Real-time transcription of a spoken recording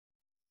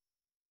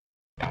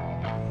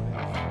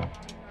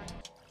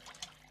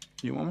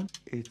You woman?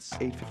 It's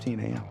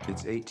 8:15 a.m.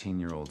 It's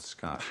 18-year-old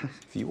Scott.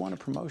 If you want a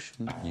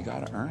promotion, you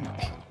gotta earn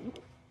it.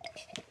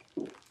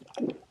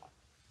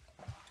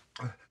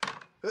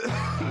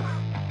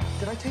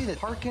 Did I tell you that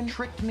Parkin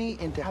tricked me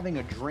into having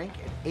a drink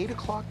at 8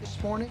 o'clock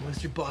this morning?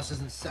 Unless your boss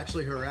isn't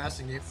sexually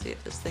harassing you. See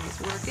if this thing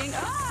is working.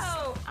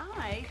 Oh!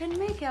 I can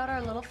make out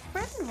our little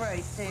friend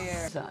right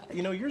there.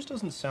 You know, yours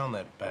doesn't sound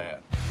that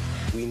bad.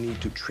 We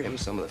need to trim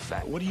some of the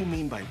fat. What do you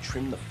mean by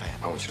trim the fat?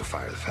 I want you to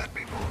fire the fat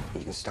people.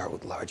 You can start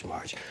with large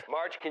Marge.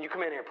 Marge, can you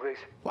come in here, please?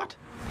 What?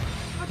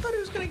 I thought he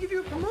was going to give you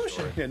a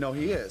promotion. Yeah, no,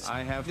 he is.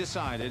 I have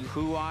decided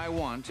who I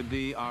want to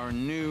be our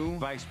new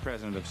vice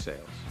president of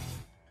sales.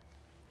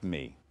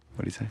 Me.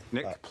 What do you say?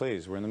 Nick,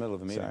 please, we're in the middle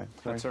of a meeting. Sorry.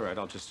 That's all right.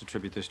 I'll just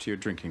attribute this to your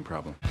drinking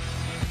problem.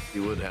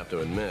 You would have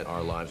to admit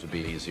our lives would be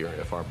easier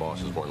if our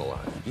bosses weren't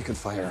alive. You can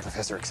fire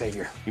Professor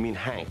Xavier. You mean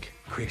Hank?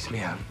 Creeps me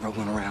out,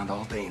 rolling around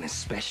all day in a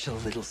special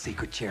little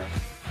secret chair.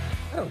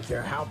 I don't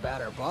care how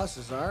bad our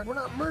bosses are. We're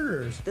not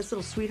murderers. This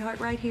little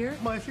sweetheart right here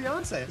My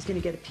fiance. is gonna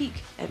get a peek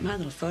at my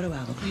little photo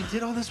album. You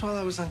did all this while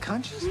I was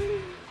unconscious?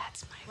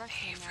 That's my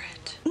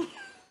favorite.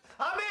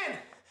 I'm in!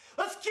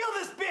 Let's kill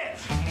this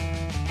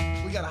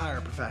bitch! We gotta hire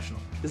a professional.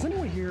 Does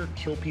anyone here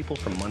kill people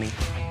for money?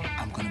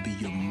 I'm gonna be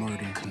your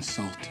murder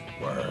consultant.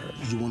 Word.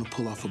 You wanna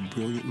pull off a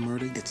brilliant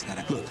murder? It's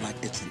gotta look like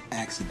it's an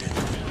accident.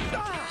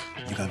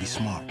 You gotta be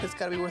smart. It's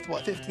gotta be worth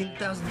what,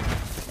 15,000?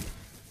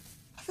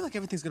 I feel like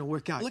everything's gonna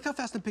work out. Look how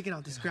fast I'm picking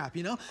out this scrap,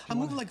 you know? I'm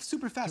moving like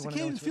super fast. I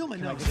can't even feel my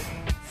nose.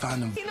 Find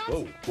them.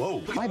 Whoa,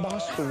 whoa. My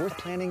boss, who we're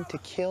planning to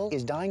kill,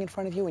 is dying in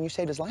front of you and you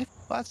saved his life?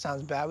 Well, that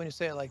sounds bad when you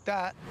say it like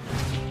that.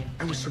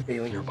 I was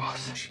surveilling your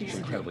boss. She's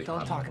incredibly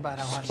Don't talk about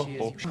how hot she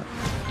is.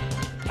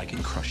 I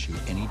can crush you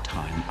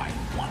anytime I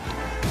want.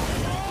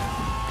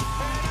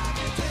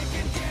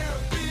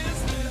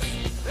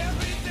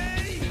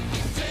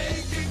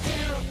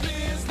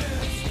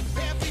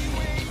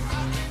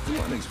 You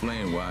want to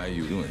explain why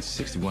you're doing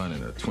 61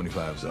 in a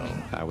 25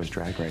 zone? I was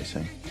drag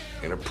racing.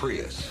 in a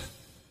Prius.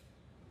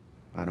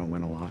 I don't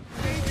win a lot.